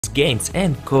games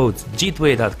and codes,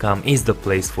 g2a.com is the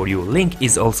place for you. Link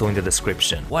is also in the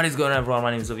description. What is going on, everyone?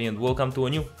 My name is Ovi and welcome to a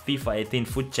new FIFA 18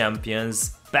 Foot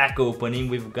Champions pack opening.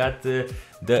 We've got the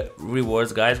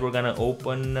rewards, guys. We're gonna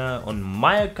open on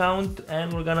my account,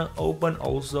 and we're gonna open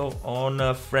also on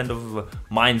a friend of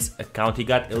mine's account. He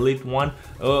got Elite 1.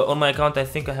 On my account, I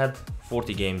think I had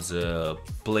 40 games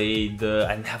played.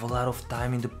 I didn't have a lot of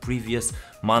time in the previous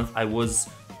month. I was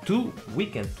 2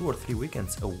 or 3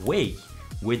 weekends away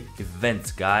with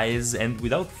events, guys. And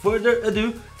without further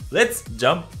ado, let's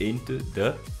jump into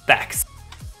the packs.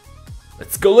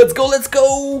 Let's go, let's go, let's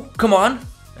go! Come on!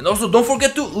 And also don't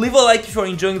forget to leave a like if you're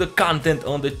enjoying the content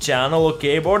on the channel.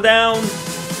 Okay, board down.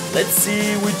 Let's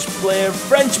see which player.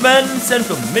 Frenchman,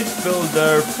 central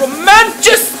midfielder from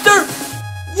Manchester.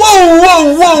 Whoa,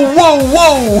 whoa, whoa,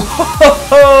 whoa,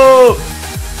 whoa!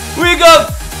 We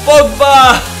got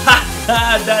Pogba.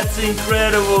 That's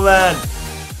incredible, man.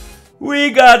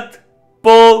 We got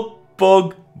Paul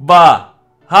Pogba.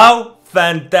 How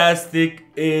fantastic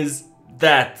is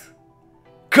that?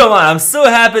 Come on, I'm so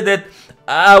happy that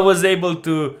I was able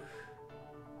to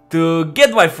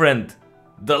get my friend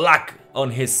the luck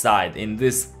on his side in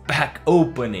this pack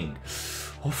opening.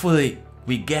 Hopefully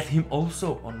we get him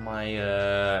also on my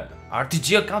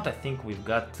RTG account. I think we've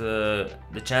got the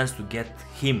chance to get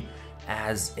him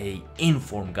as a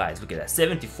inform, guys. Look at that,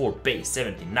 74 pace,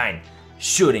 79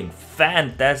 shooting,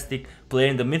 fantastic player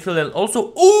in the midfield, and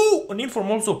also an inform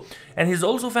also. And he's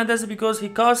also fantastic because he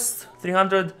costs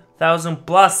 300,000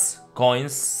 plus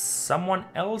coins. Someone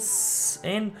else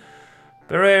in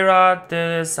Pereira,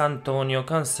 Teles, Antonio,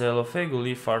 Cancelo,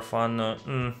 Feguli, Farfan,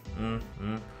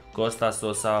 Costa,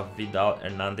 Sosa, Vidal,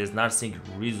 Hernandez, Narsing,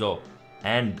 Rizzo,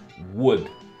 and Wood.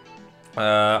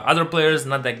 Other players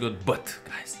not that good, but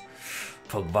guys,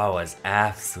 Pogba was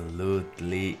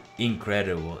absolutely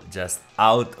incredible, just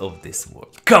out of this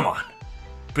world. Come on,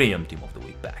 premium team of the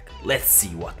week back. Let's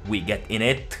see what we get in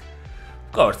it.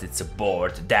 Of course, it's a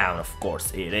board down, of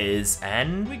course it is.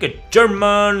 And we got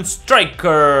German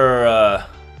striker.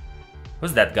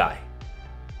 Who's that guy?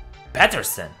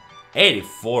 Patterson.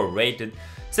 84 rated.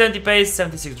 70 pace,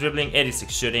 76 dribbling,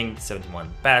 86 shooting,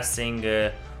 71 passing,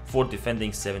 4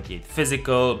 defending, 78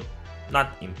 physical.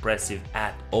 Not impressive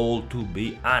at all, to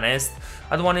be honest.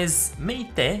 Other one is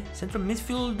Meite, central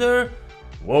midfielder.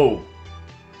 Whoa.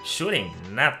 Shooting,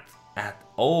 not at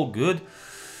all good.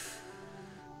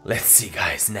 Let's see,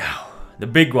 guys, now. The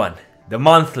big one. The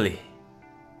monthly.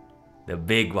 The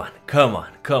big one. Come on,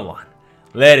 come on.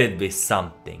 Let it be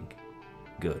something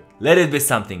good. Let it be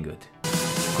something good.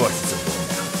 Of course it's a ball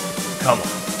now. Come on.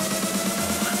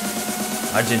 Come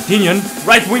on. Argentinian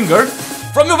right winger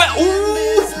from Juve.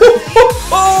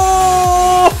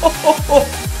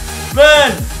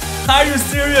 Man, are you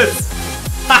serious?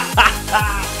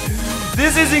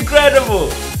 This is incredible.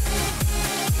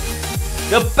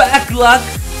 The pack luck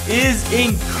is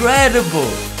incredible.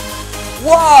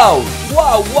 Wow,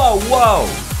 wow, wow, wow.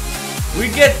 We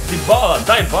get Dybala,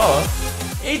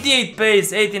 88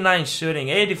 pace, 89 shooting,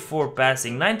 84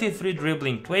 passing, 93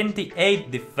 dribbling,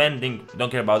 28 defending, don't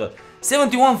care about that,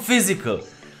 71 physical.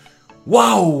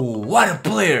 Wow, what a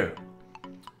player.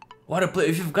 What a player.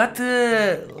 If you've got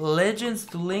legends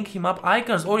to link him up,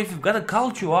 icons, or if you've got a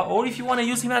Cultua, or if you want to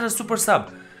use him as a super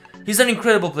sub, he's an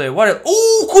incredible player. What a...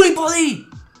 Koulibaly!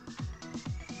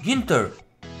 Ginter,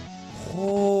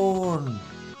 Horn,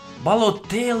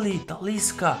 Balotelli,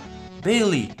 Talisca,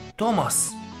 Bailey,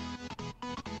 Thomas.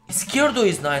 Izquierdo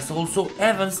is nice also.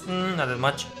 Evans, not that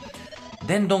much.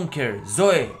 Then Donker,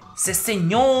 Zoe,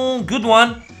 Sessegnon, good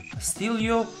one.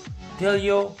 Castillo,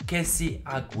 Telio, Kessie,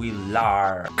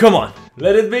 Aguilar. Come on,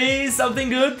 let it be something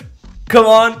good. Come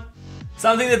on,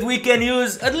 something that we can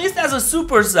use at least as a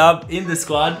super sub in the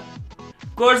squad.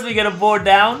 Of course, we get a board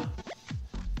down.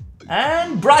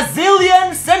 And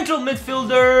Brazilian central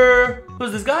midfielder.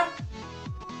 Who's this guy?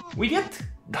 We get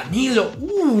Danilo.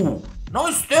 Ooh,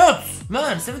 nice stats,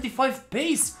 man. 75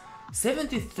 pace,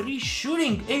 73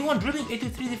 shooting, 81 dribbling,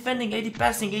 83 defending, 80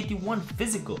 passing, 81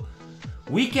 physical.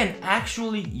 We can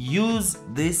actually use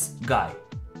this guy.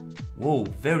 Whoa,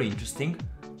 very interesting.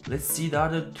 Let's see the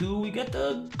other two. We get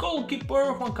the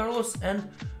goalkeeper, Juan Carlos and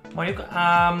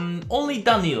Marioka. Only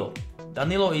Danilo.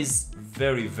 Danilo is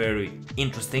very, very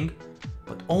interesting,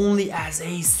 but only as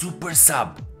a super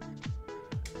sub.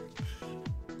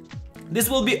 This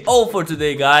will be all for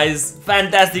today, guys.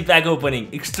 Fantastic pack opening.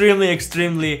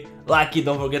 Extremely lucky.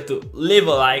 Don't forget to leave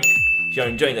a like if you're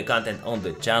enjoying the content on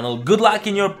the channel. Good luck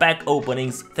in your pack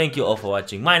openings. Thank you all for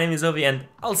watching. My name is Ovi and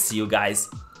I'll see you guys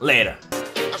later.